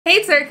Hey,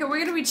 it's Erika. We're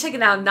going to be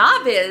checking out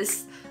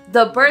Naevis,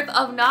 the birth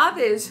of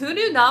Naevis. Who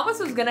knew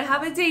Naevis was going to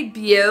have a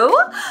debut?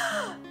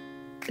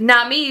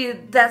 Not me.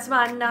 That's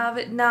my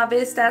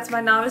Naevis. That's my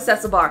Naevis.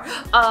 That's the bar.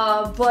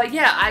 But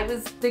yeah, I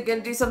was thinking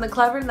to do something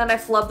clever and then I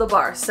flubbed the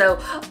bar. So,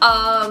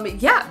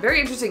 yeah,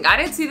 very interesting. I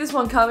didn't see this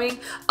one coming.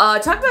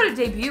 Talk about a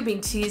debut being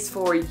teased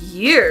for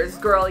years,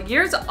 girl.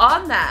 Years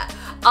on that.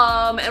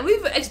 And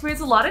we've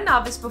experienced a lot of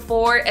Naevis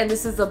before, and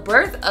this is the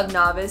birth of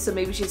Naevis, so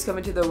maybe she's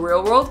coming to the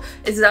real world.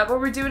 Is that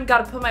what we're doing?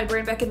 Gotta put my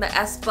brain back in the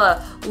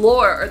Espa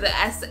lore, or the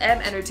SM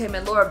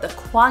Entertainment lore of the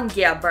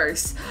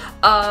Kwangya-verse.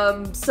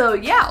 So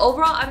yeah,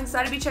 overall, I'm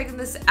excited to be checking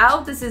this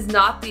out. This is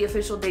not the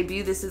official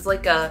debut. This is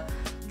like a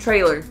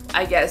trailer,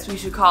 I guess we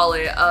should call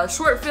it, a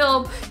short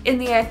film in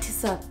the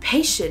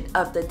anticipation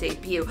of the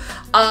debut.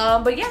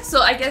 But yeah,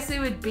 so I guess it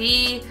would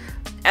be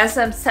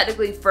SM's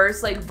technically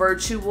first like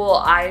virtual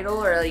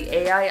idol or like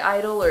AI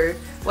idol or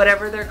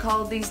whatever they're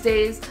called these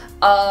days.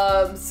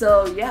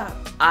 So yeah,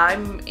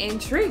 I'm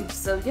intrigued.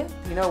 So yeah,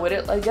 you know, with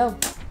it, let's go.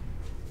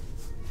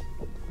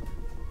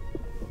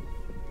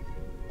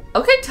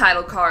 Okay,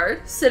 title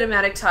card,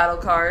 cinematic title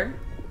card.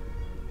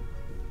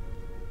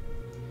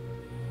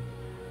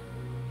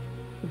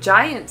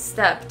 Giant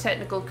Step,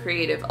 technical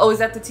creative. Oh, is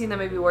that the team that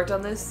maybe worked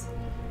on this?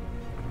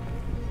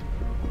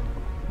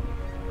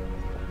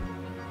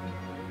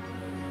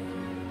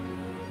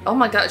 Oh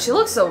my god, she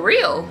looks so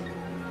real.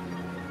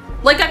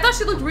 Like, I thought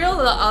she looked real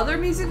in the other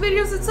music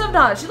videos and stuff.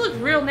 No, she looks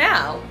real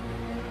now.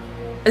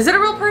 Is it a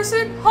real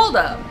person? Hold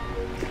up.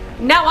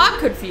 Now I'm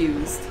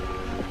confused.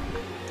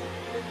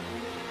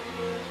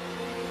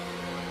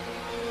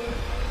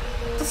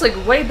 That's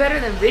like way better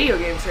than video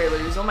game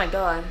trailers. Oh my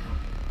god.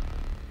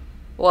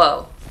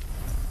 Whoa.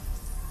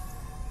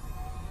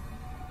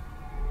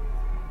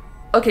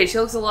 Okay, she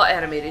looks a lot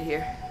animated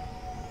here.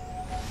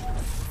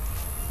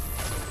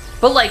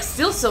 But like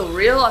still so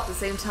real at the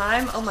same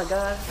time. Oh my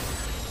god.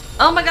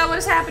 Oh my god, what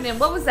is happening?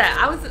 What was that?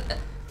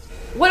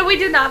 What do we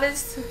do,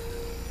 Naevis?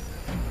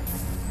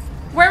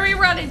 Where are we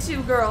running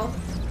to, girl?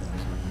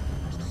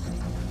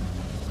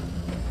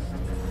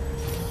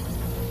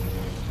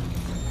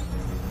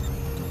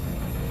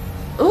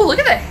 Ooh, look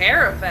at the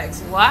hair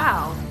effects.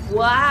 Wow.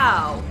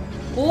 Wow.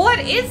 What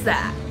is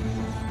that?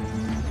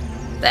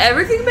 The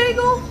everything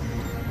bagel?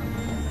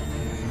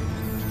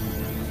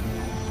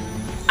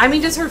 I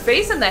mean, just her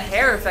face and the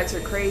hair effects are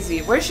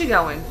crazy. Where's she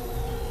going?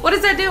 What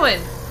is that doing?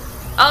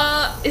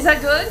 Is that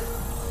good?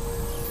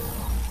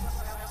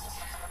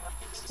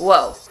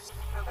 Whoa.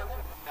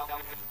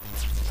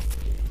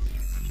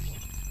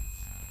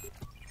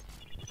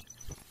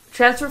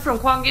 Transfer from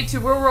Kwangya to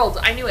real world.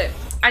 I knew it.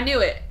 I knew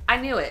it. I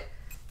knew it.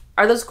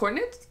 Are those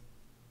coordinates?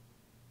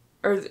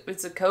 Or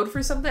it's a code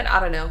for something?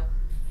 I don't know.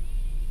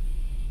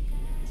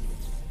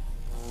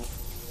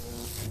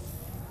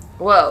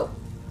 Whoa.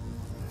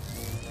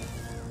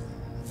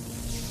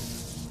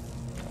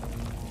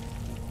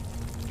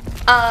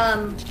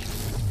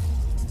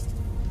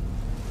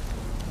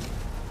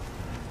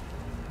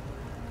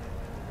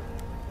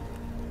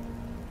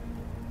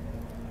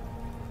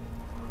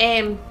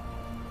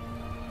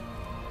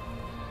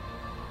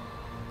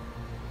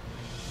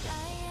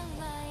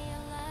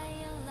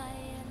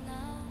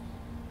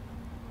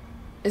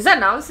 Is that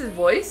Naevis'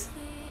 voice?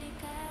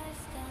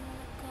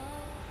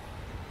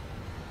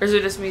 Or is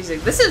it just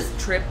music? This is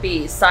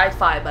trippy,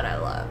 sci-fi, but I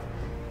love.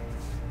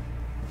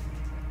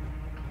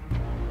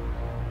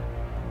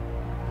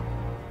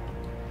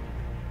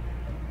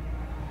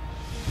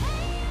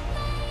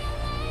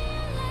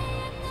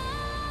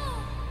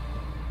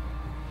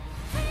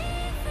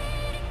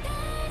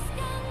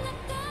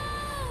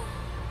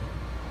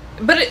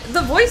 But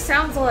the voice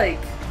sounds like...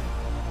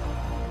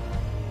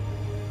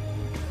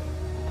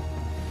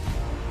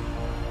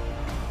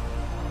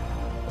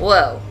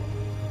 Whoa.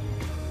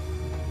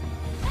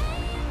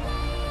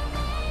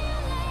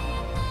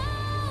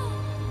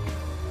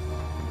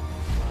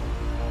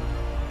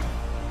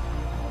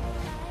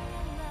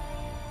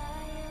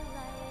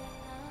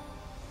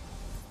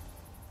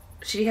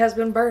 She has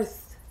been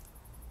birthed.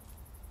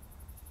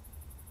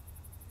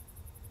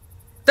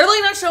 They're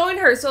like not showing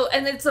her, so,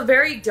 and it's a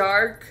very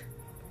dark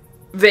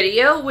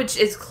video, which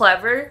is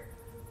clever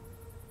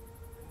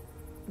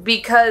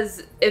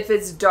because if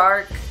it's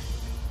dark,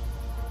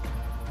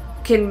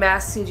 can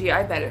mask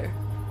CGI better.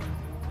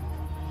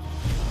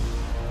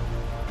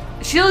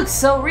 She looks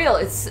so real.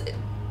 It's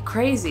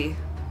crazy,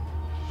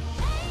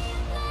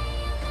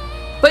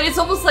 but it's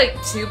almost like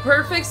too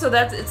perfect, so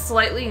that's it's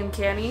slightly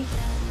uncanny.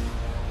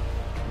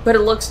 But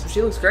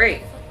she looks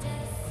great.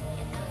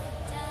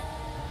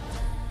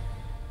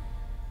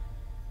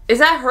 Is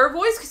that her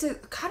voice? Because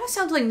it kind of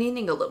sounds like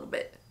Nining a little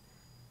bit.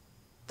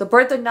 The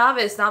birth of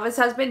Naevis. Naevis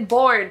has been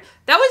born.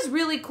 That was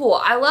really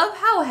cool. I love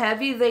how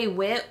heavy they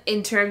went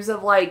in terms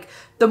of like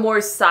the more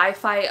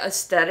sci-fi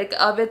aesthetic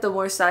of it, the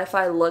more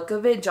sci-fi look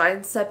of it.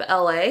 Giant Step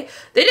LA.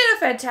 They did a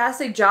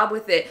fantastic job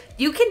with it.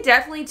 You can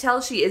definitely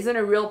tell she isn't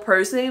a real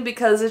person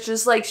because it's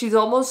just like she's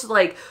almost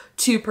like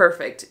too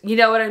perfect. You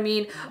know what I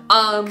mean?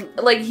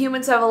 Like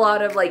humans have a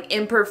lot of like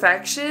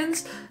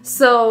imperfections.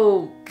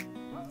 So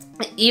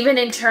even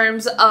in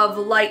terms of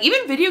like,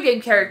 even video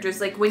game characters,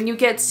 like when you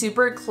get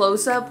super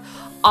close up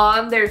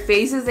on their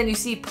faces and you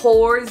see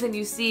pores and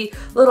you see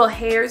little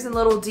hairs and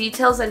little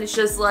details, and it's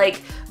just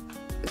like,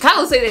 kind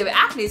of looks like they have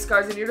acne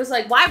scars, and you're just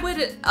like, why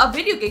would a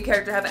video game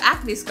character have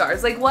acne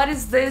scars? Like, what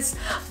is this,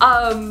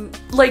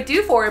 like,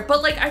 do for it?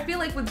 But, like, I feel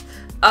like with,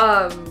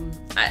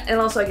 and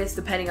also I guess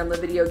depending on the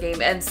video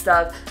game and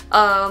stuff,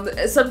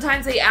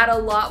 sometimes they add a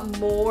lot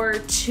more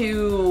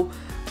to,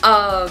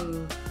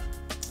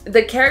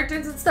 the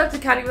characters and stuff to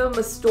kind of give them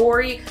a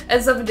story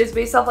and stuff, and just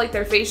based off, like,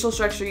 their facial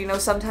structure, you know,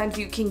 sometimes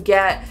you can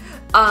get,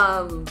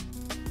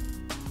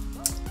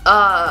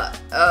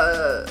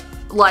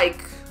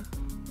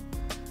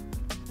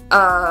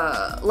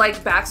 like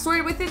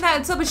backstory within that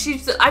and stuff, but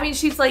she's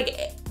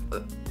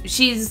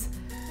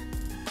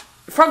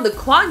from the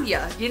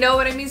Kwangya, you know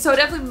what I mean? So it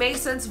definitely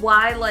makes sense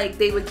why, like,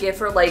 they would give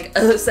her, like,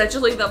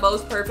 essentially the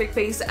most perfect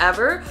face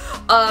ever,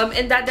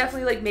 and that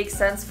definitely, like, makes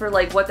sense for,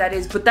 like, what that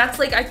is, but that's,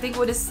 like, I think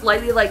what is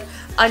slightly, like,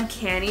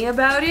 uncanny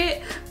about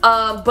it,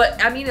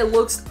 but, I mean, it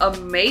looks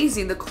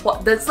amazing.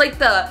 That's, like,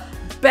 the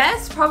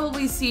best,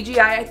 probably, CGI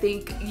I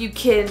think you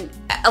can,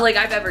 like,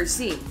 I've ever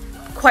seen,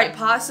 quite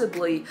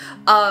possibly.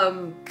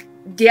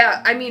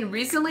 Yeah, I mean,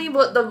 recently,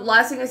 but the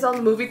last thing I saw in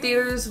the movie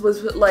theaters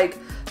was, like,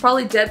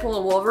 probably Deadpool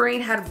and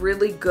Wolverine had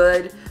really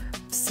good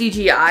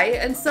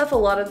CGI and stuff. A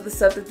lot of the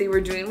stuff that they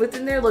were doing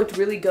within there looked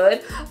really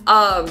good.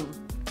 And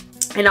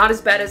not as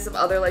bad as some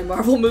other, like,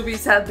 Marvel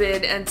movies have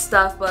been and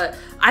stuff, but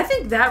I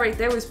think that right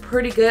there was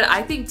pretty good.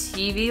 I think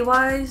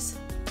TV-wise,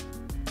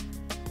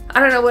 I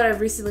don't know what I've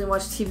recently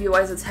watched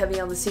TV-wise that's heavy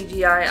on the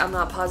CGI, I'm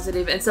not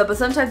positive and stuff, but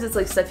sometimes it's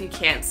like stuff you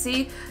can't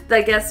see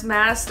that gets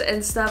masked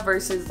and stuff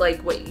versus like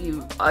what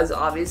you is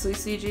obviously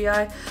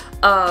CGI.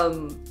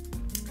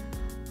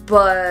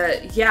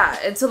 But yeah,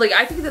 and so like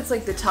I think that's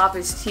like the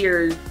toppest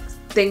tier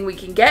thing we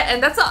can get,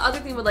 and that's the other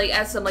thing with like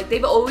SM, like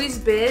they've always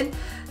been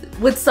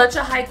with such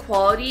a high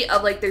quality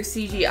of like their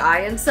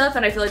CGI and stuff,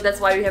 and I feel like that's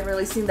why we haven't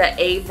really seen the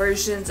A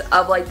versions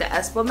of like the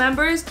aespa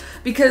members,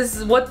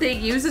 because what they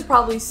use is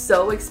probably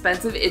so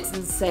expensive, it's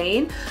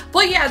insane.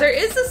 But yeah, there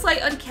is a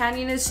slight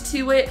uncanniness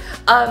to it,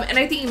 and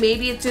I think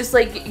maybe it's just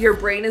like your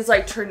brain is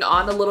like turned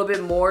on a little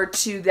bit more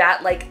to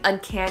that like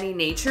uncanny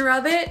nature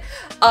of it,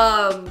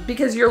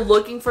 because you're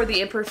looking for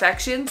the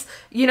imperfections,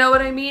 you know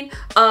what I mean?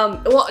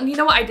 Well, you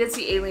know what, I did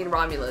see Alien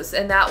Romulus,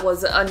 and that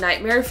was a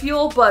nightmare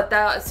fuel, but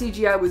that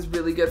CGI was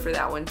really good for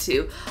that one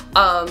too,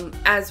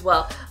 as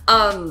well.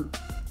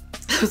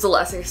 That was the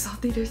last thing I saw in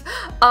theaters.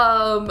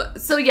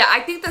 So yeah, I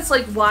think that's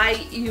like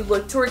why you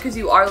look toward, because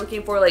you are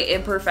looking for like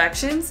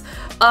imperfections,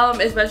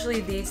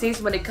 especially these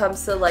days when it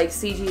comes to like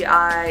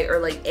CGI or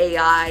like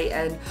AI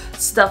and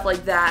stuff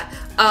like that.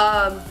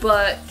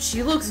 But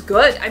she looks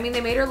good. I mean,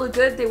 they made her look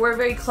good. They were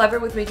very clever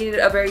with making it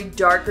a very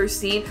darker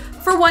scene.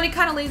 For one, it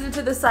kind of leads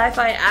into the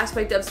sci-fi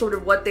aspect of sort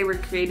of what they were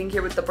creating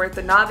here with the birth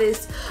of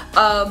Naevis,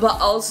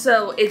 but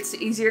also it's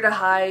easier to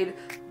hide,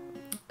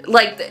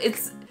 like,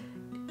 it's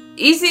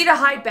easy to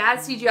hide bad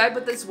CGI,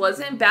 but this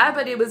wasn't bad,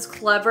 but it was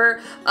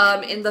clever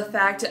in the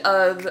fact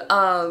of,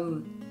 I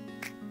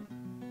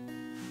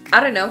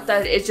don't know,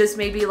 that it just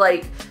maybe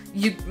like,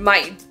 you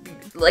might,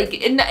 like,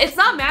 it's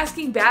not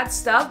masking bad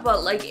stuff,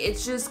 but like,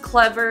 it's just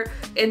clever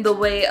in the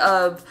way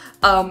of,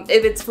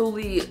 if it's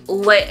fully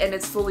lit and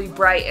it's fully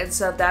bright and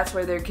stuff, that's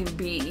where there can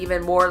be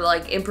even more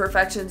like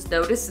imperfections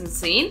noticed and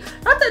seen.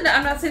 Not that,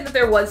 I'm not saying that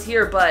there was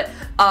here, but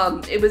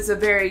it was a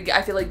very,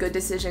 I feel like, good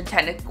decision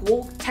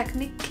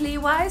technically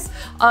wise,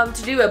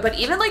 to do it. But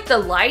even like the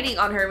lighting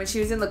on her when she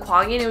was in the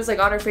Kwangya and it was like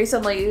on her face,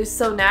 I'm like, it was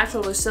so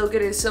natural, it was so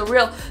good, it was so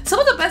real. Some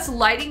of the best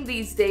lighting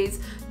these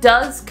days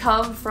does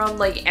come from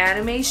like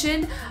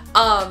animation,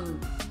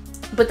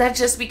 but that's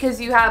just because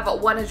you have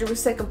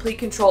 100% complete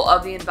control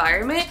of the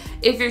environment.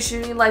 If you're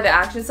shooting live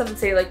action stuff and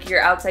say like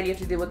you're outside, you have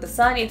to deal with the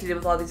sun, you have to deal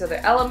with all these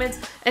other elements,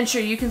 and sure,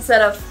 you can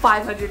set up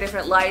 500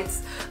 different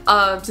lights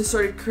to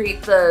sort of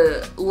create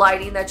the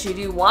lighting that you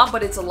do want,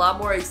 but it's a lot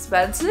more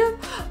expensive,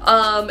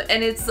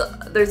 and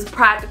there's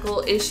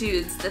practical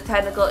issues, the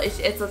technical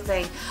issue, it's a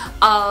thing.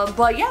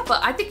 But yeah,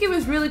 but I think it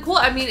was really cool.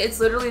 I mean, it's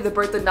literally the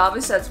birth of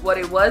Naevis. That's what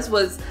it was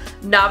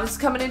Naevis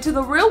coming into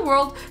the real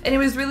world, and it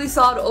was really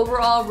solid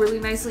overall, really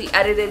nicely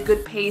edited,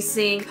 good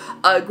pacing,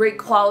 great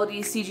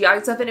quality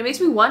CGI stuff, and it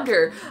makes me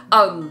wonder,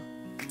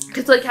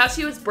 cause like how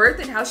she was birthed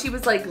and how she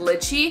was like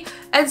glitchy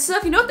and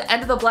stuff, you know, at the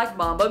end of the Black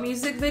Mamba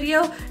music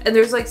video, and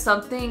there's like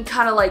something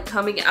kind of like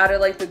coming out of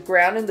like the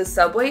ground in the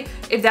subway,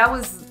 if that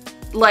was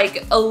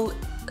like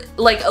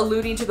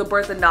alluding to the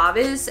birth of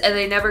Naevis, and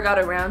they never got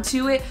around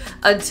to it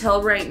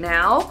until right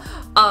now,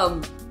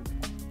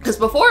 because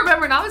before,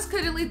 remember, Naevis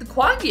couldn't leave the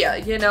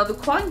Kwangya, you know, the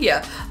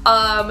Kwangya.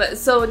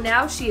 So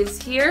now she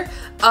is here.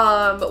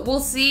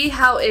 We'll see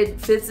how it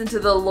fits into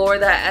the lore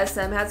that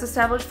SM has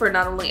established for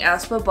not only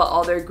aespa, but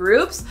all their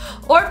groups.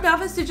 Or if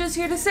Naevis is just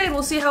here to stay, and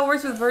we'll see how it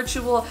works with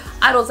virtual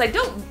idols. I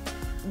don't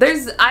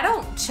I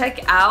don't check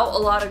out a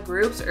lot of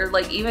groups, or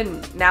like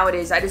even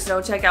nowadays I just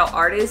don't check out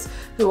artists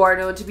who are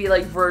known to be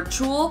like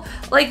virtual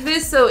like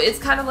this, so it's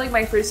kind of like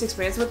my first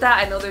experience with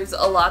that. I know there's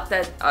a lot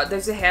that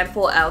there's a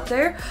handful out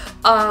there,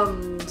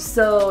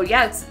 so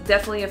yeah, it's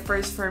definitely a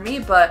first for me,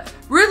 but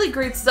really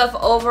great stuff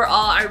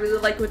overall. I really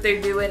like what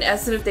they're doing.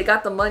 As soon as they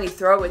got the money,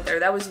 throw it there.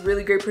 That was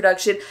really great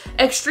production,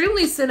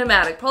 extremely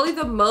cinematic, probably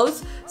the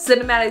most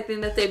cinematic thing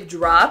that they've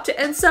dropped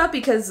and stuff,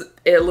 because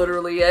it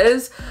literally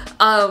is.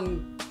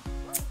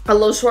 A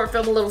little short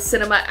film, a little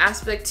cinema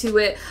aspect to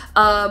it,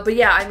 but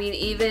yeah, I mean,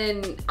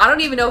 I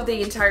don't even know if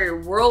the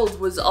entire world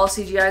was all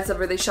CGI and stuff,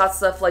 or they shot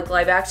stuff like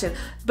live action,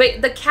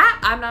 but the cat,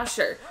 I'm not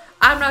sure.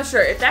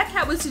 If that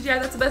cat was CGI,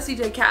 that's the best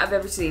CGI cat I've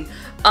ever seen.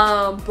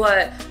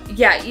 But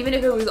yeah, even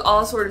if it was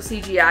all sort of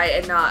CGI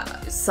and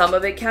not some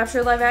of it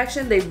captured live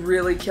action, they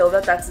really killed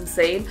it. That's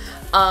insane.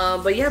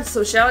 But yeah,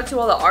 so shout out to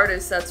all the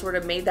artists that sort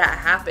of made that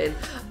happen.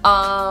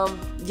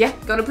 Yeah,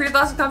 go to put your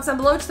thoughts and comments down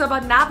below. Just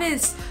about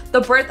Naevis,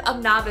 the birth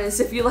of Naevis.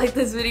 If you like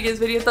this video, give this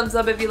video a thumbs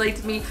up. If you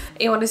liked me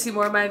and you want to see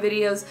more of my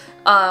videos,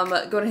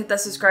 go and hit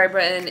that subscribe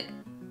button.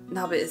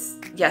 Naevis,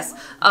 yes.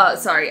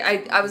 Sorry,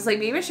 I was like,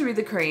 maybe I should read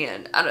the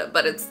Korean. I don't know,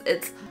 but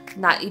it's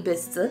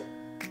Naevis.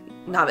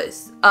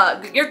 Naevis.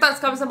 Your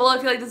thoughts, comments down below.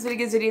 If you like this video,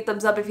 give this video a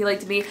thumbs up. If you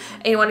liked me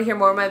and you want to hear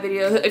more of my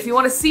videos, if you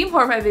want to see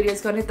more of my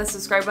videos, go and hit that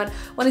subscribe button.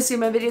 Want to see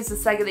my videos the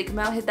second they come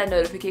out, hit that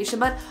notification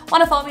button.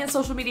 Want to follow me on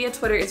social media,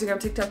 Twitter, Instagram,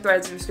 TikTok,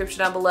 Threads in the description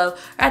down below, or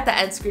at the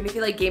end screen. If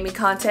you like gaming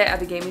content, I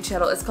have a gaming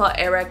channel. It's called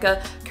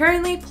Erika.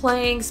 Currently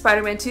playing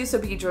Spider-Man 2, so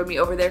if you can join me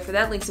over there for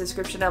that. Links in the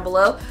description down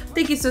below.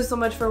 Thank you so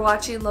much for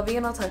watching. Love you,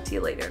 and I'll talk to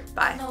you later.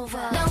 Bye.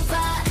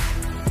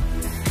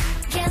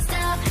 Can't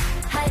stop,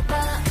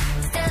 hyper,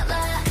 stellar.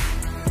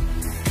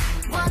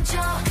 One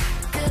shot,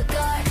 good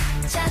guard,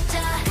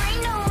 cha-cha.